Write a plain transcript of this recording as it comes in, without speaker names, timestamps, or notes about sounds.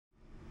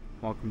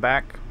welcome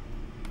back.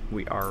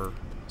 We are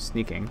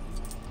sneaking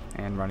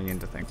and running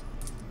into things.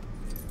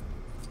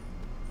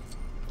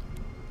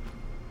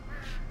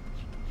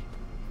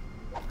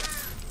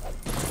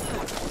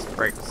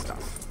 Great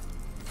stuff.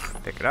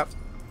 Pick it up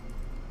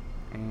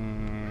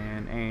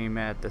and aim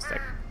at this thing.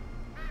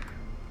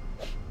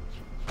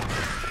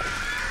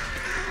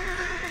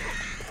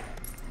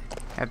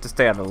 Have to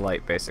stay out of the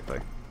light, basically.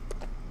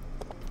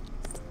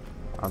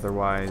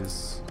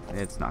 Otherwise,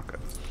 it's not good.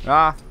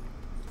 Ah!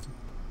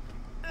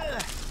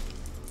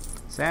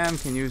 Sam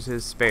can use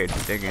his spade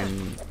to dig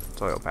in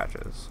soil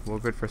patches. Well,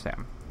 good for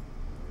Sam.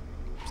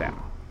 Sam.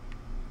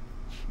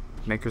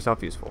 Make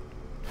yourself useful.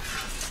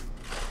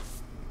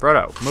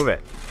 Frodo, move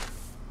it.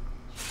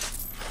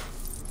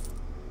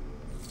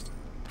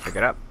 Pick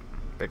it up.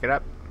 Pick it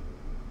up.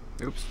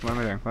 Oops, what am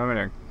I doing? What am I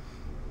doing?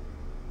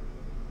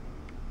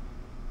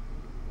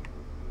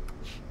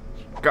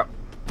 Go.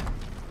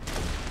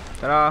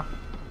 Ta-da.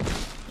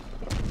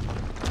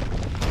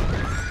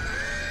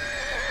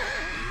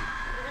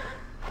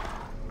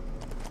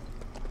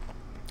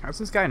 How's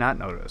this guy not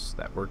notice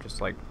that we're just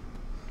like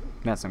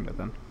messing with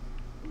him?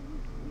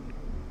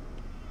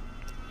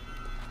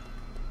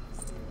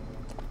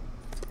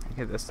 I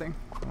get this thing?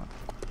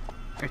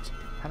 Wait,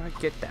 how do I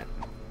get that?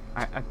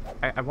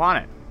 I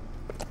want it.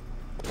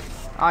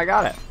 Oh, I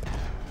got it.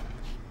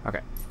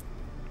 Okay.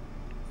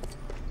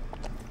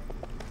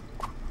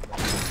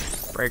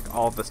 Break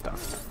all the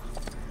stuff.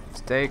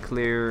 Stay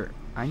clear.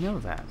 I know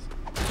that.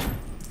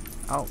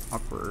 Oh,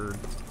 awkward.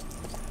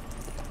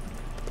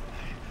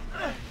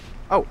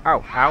 Oh,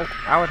 ow, ow,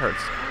 ow, it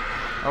hurts.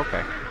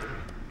 Okay.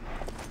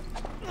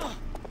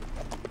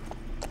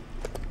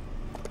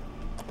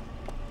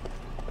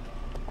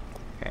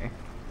 Okay,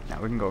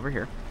 now we can go over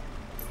here.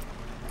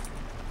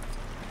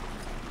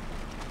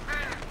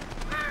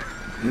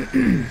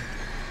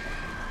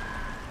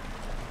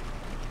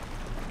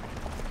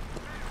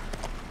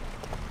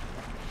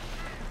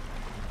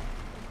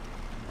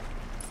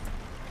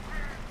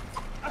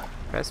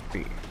 Press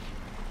B.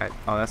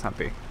 Oh, that's not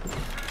B.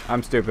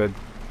 I'm stupid.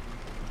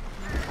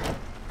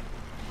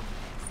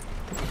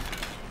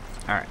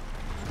 Alright.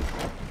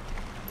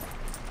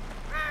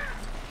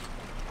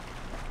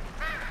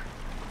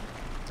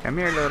 Come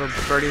here, little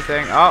birdie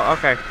thing. Oh,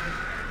 okay.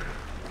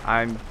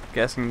 I'm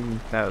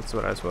guessing that's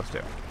what I was supposed to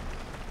do.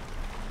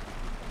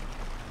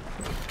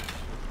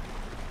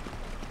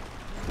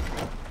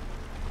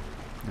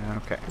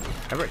 Okay.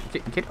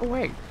 Everybody, get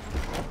away.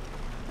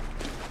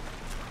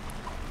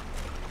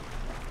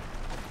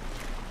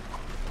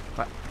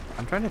 What?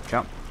 I'm trying to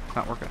jump. It's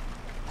not working.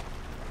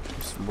 I'm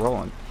just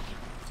rolling.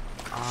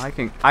 Oh,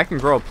 I can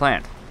grow a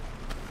plant.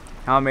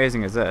 How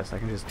amazing is this? I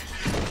can just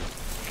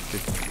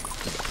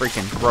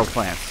freaking grow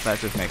plants. That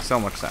just makes so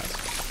much sense.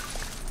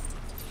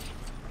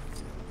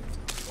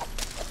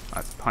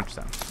 Let's punch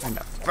them in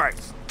the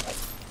face.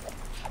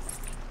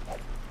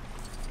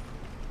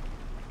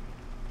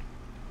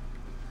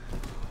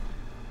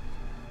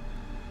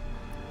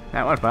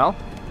 That went well.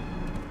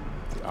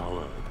 The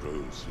hour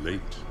grows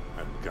late,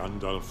 and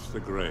Gandalf the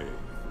Grey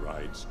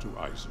rides to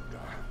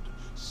Isengard,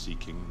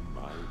 seeking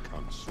my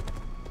counsel.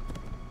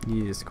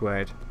 Yes,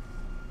 quite.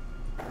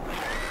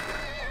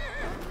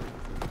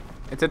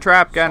 It's a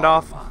trap,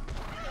 Gandalf.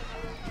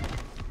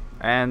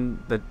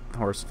 And the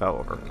horse fell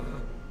over.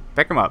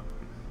 Pick him up.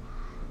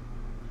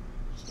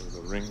 So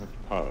the Ring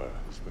of Power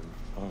has been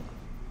found.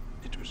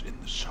 It was in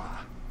the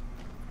Shire,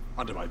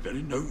 under my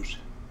very nose.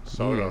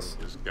 Sauron Yes.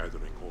 is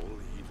gathering all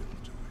evil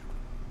to him.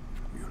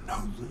 You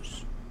know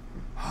this?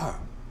 How?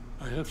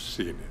 I have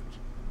seen it.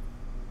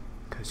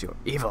 Because you're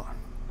evil.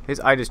 His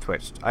eye just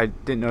twitched. I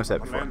didn't notice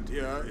that before.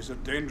 Palantir is a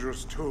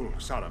dangerous tool,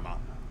 Saruman.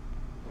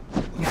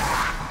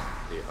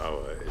 The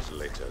hour is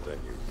later than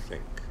you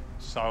think.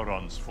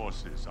 Sauron's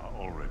forces are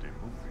already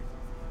moving.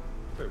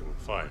 They will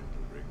find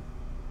the ring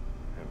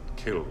and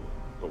kill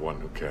the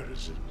one who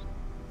carries it.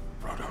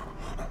 Frodo.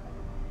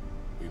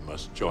 We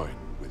must join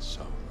with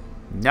Sauron.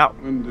 No.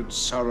 When did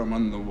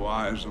Saruman the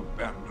Wise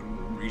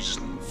abandon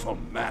reason for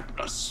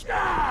madness?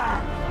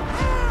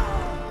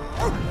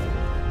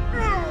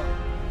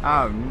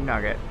 Oh,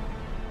 nugget.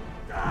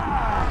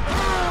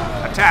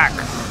 Attack!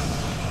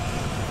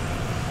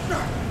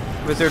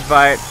 Wizard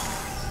bite.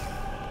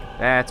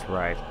 That's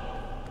right.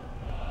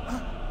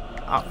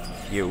 Oh,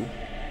 you.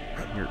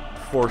 Your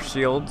force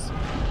shields.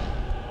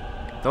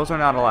 Those are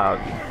not allowed.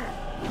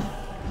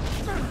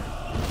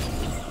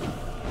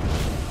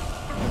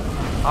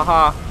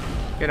 Haha.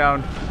 Get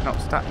down. No,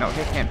 stop. No,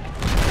 hit him.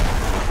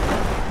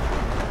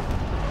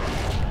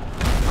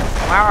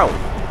 Wow.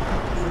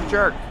 You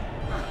jerk.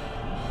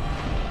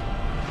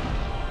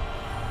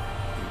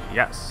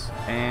 Yes.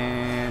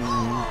 And...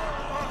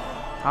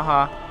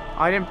 Haha.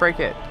 Oh, I didn't break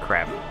it.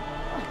 Crap.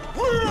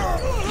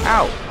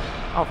 Ow.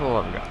 Oh, for the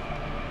love of God.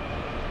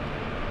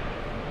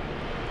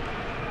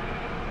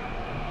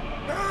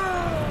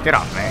 Get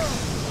off me.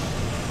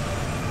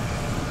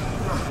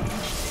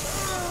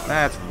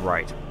 That's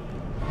right.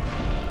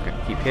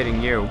 Gonna keep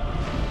hitting you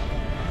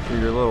through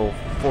your little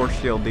force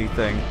shield-y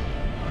thing.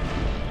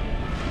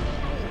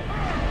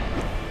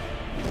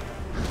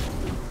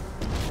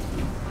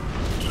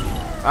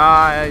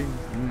 Good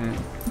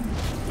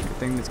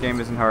thing this game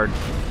isn't hard.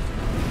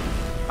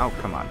 Oh,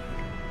 come on.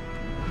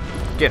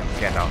 Get him,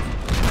 Gandalf.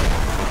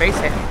 Face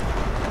him.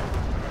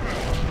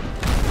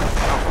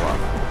 Oh,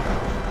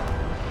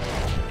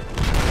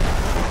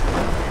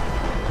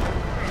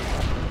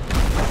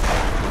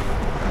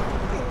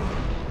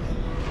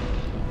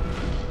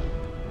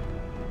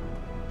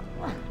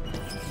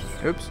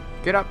 well. Oops.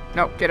 Get up.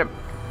 No, get him.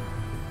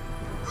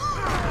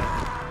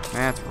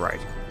 That's right.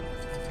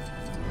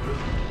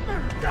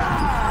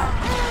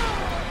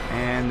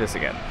 And this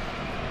again.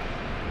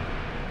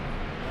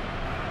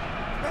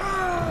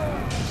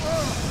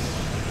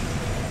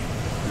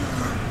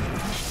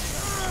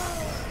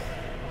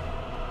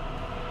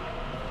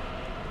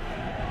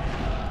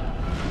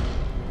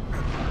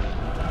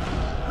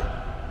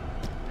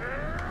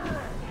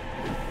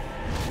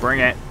 Bring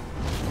it.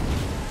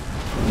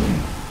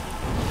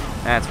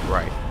 That's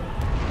right.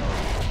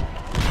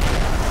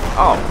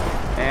 Oh,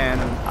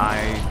 and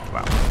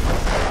wow.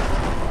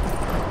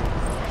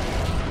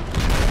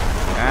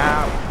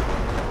 Ow.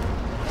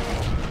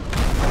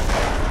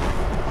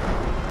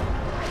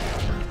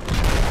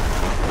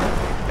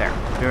 There,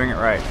 doing it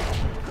right.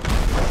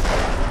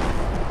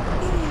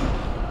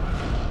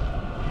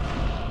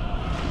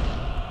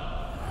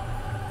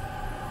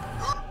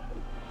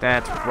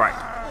 That's right.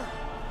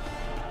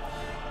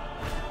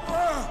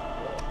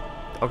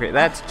 Okay,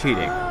 that's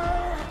cheating.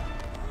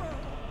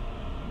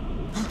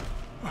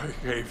 I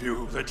gave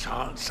you the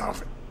chance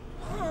of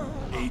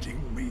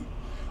aiding me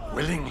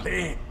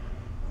willingly,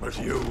 but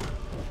you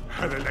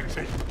had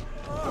elected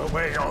the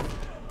way of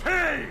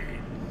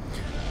pain.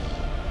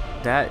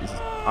 That is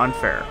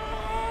unfair.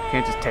 You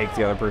can't just take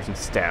the other person's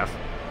staff.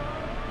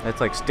 That's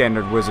like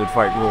standard wizard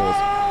fight rules.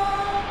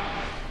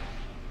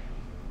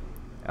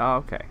 Oh,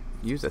 okay.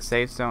 Use a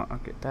save zone.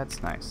 Okay,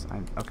 that's nice.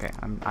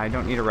 I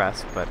don't need a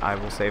rest, but I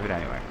will save it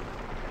anyway.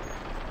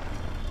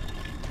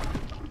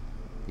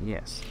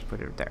 Yes,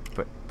 put it there.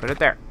 Put it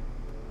there.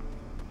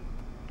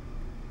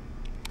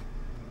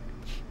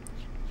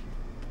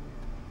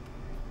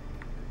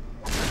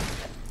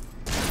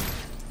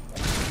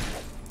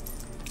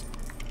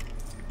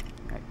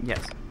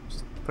 Yes,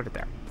 just put it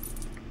there.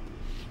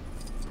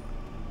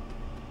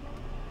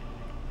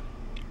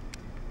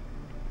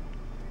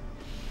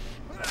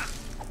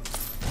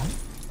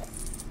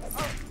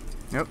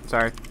 Nope,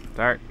 sorry.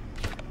 Sorry.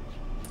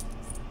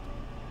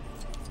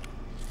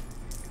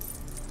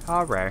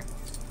 Alright.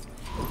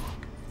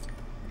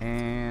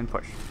 And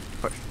push.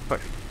 Push.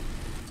 Push.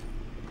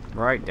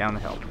 Right down the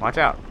hill. Watch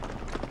out.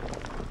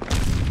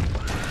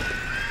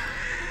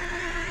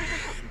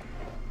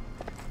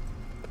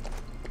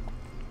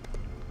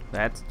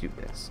 Let's do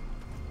this.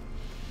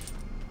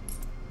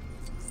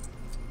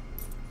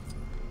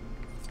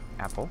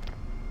 Apple.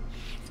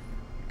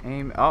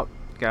 Aim. Oh,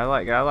 got a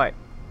light. Got a light.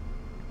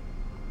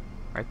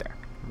 Right there.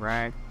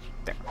 Right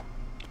there.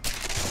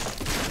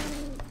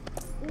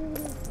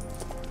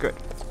 Good.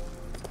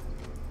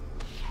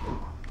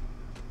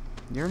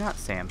 You're not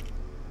Sam.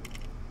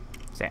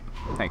 Sam.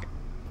 Thank you.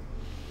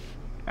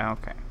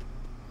 Okay.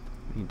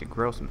 We need to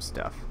grow some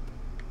stuff.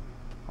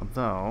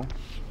 Although,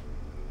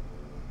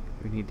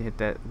 we need to hit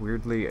that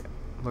weirdly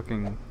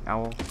looking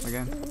owl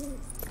again.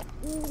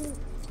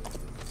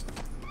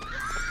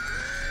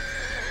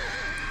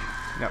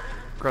 Nope.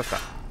 Grow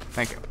stuff.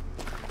 Thank you.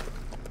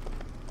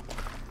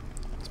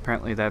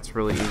 Apparently that's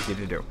really easy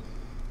to do.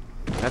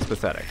 That's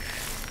pathetic.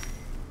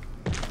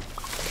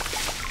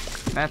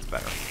 That's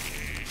better.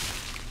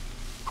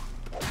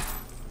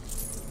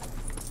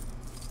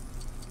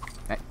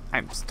 Hey,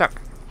 I'm stuck.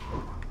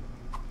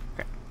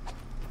 Okay.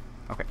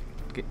 Okay.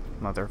 Get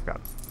mother of God.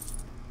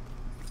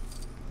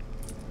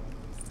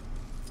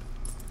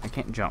 I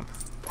can't jump.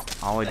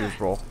 All I do is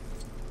roll.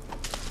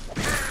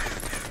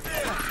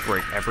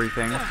 Break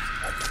everything.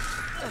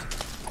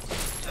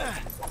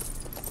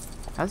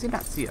 How does he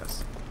not see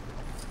us?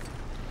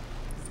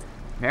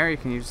 Mary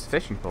can use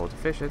fishing pole to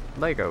fish at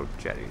Lego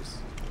jetties.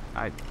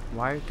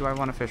 Why do I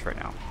want to fish right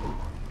now?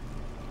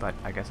 But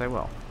I guess I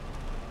will.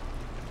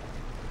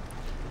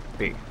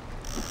 B.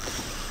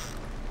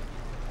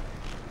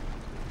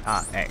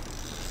 A.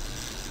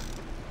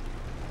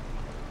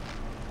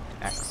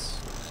 X.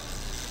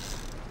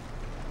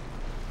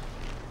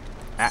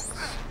 X.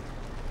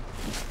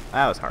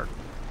 That was hard.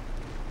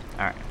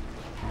 Alright.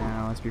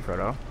 Now let's be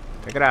Frodo.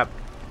 Pick it up.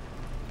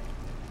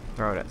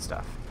 Throw it at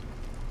stuff.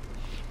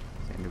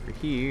 Stand over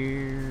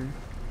here.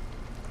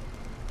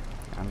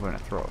 I'm going to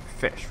throw a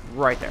fish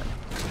right there.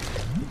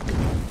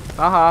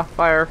 Haha,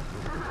 fire.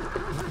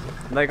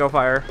 Lego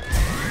fire.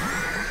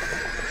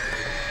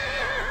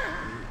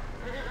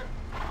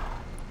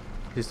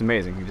 Just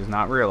amazing. He does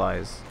not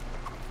realize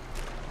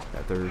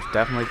that there's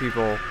definitely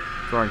people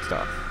throwing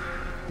stuff.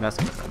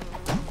 Messing with him.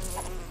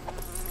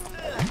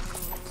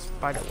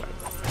 Spider web.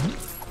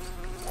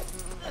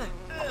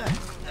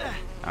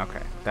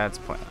 Okay, that's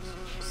pointless.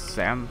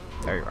 Sam,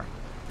 there you are.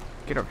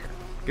 Get over here.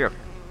 Get over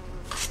here.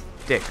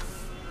 Dig.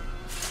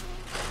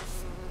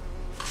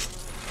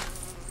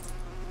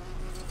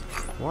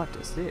 What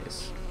is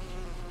this?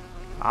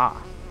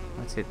 Ah,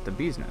 Let's hit the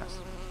bee's nest.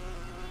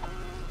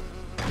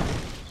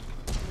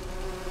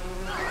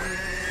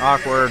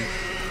 Awkward.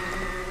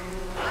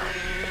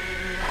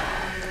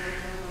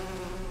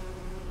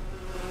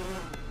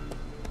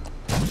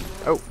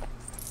 Oh.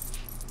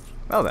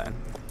 Well then.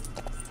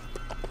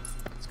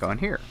 Let's go in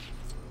here.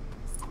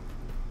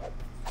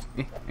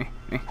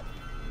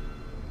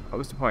 What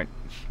was the point?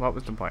 What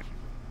was the point?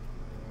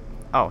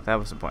 Oh, that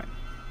was the point.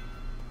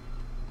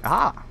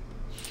 Aha!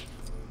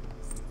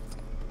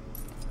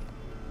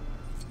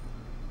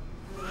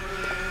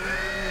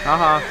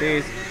 Haha,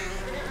 please.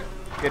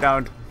 Get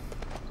out.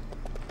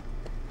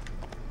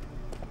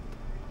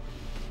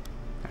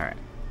 Alright.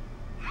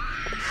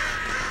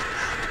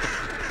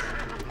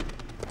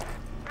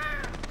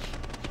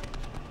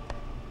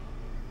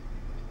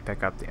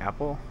 Pick up the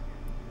apple.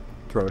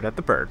 Throw it at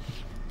the bird.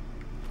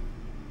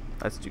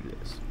 Let's do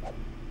this.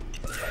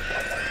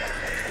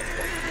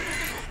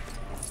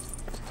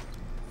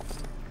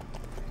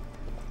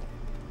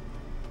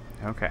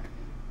 Okay.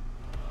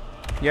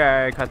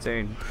 Yay,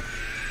 cutscene.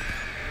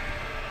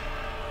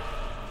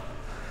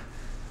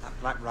 That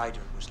Black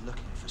Rider was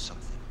looking for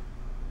something.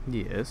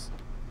 Yes.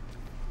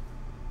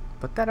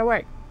 Put that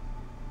away.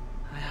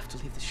 I have to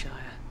leave the Shire.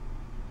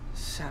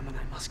 Sam and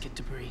I must get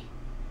debris.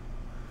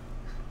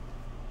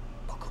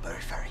 Buckleberry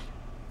Ferry,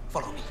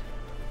 follow me.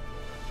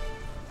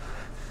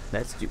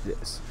 Let's do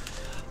this.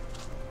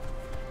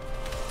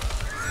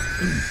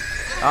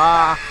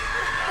 Ah!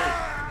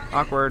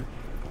 Awkward.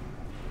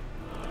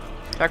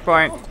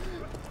 Checkpoint.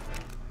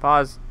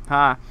 Pause.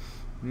 Ha.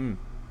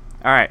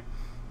 Alright.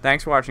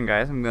 Thanks for watching,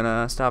 guys. I'm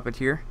gonna stop it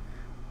here.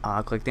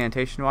 Click the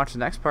annotation to watch the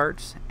next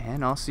parts,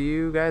 and I'll see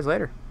you guys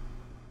later.